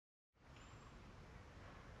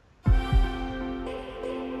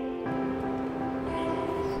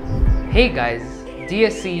Hey guys,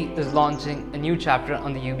 DSC is launching a new chapter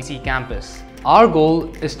on the UBC campus. Our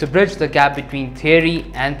goal is to bridge the gap between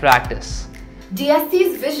theory and practice.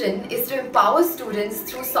 DSC's vision is to empower students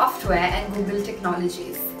through software and Google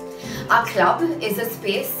technologies. Our club is a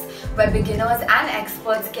space where beginners and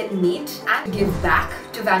experts can meet and give back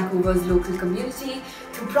to Vancouver's local community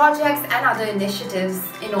through projects and other initiatives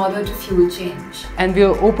in order to fuel change. And we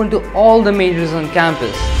are open to all the majors on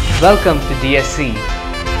campus. Welcome to DSC.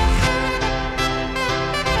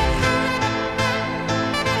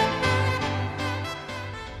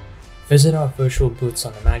 Visit our virtual booths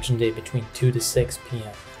on Imagine Day between 2 to 6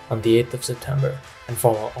 p.m. on the 8th of September and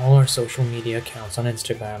follow all our social media accounts on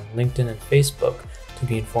Instagram, LinkedIn, and Facebook to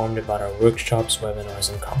be informed about our workshops,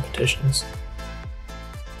 webinars, and competitions.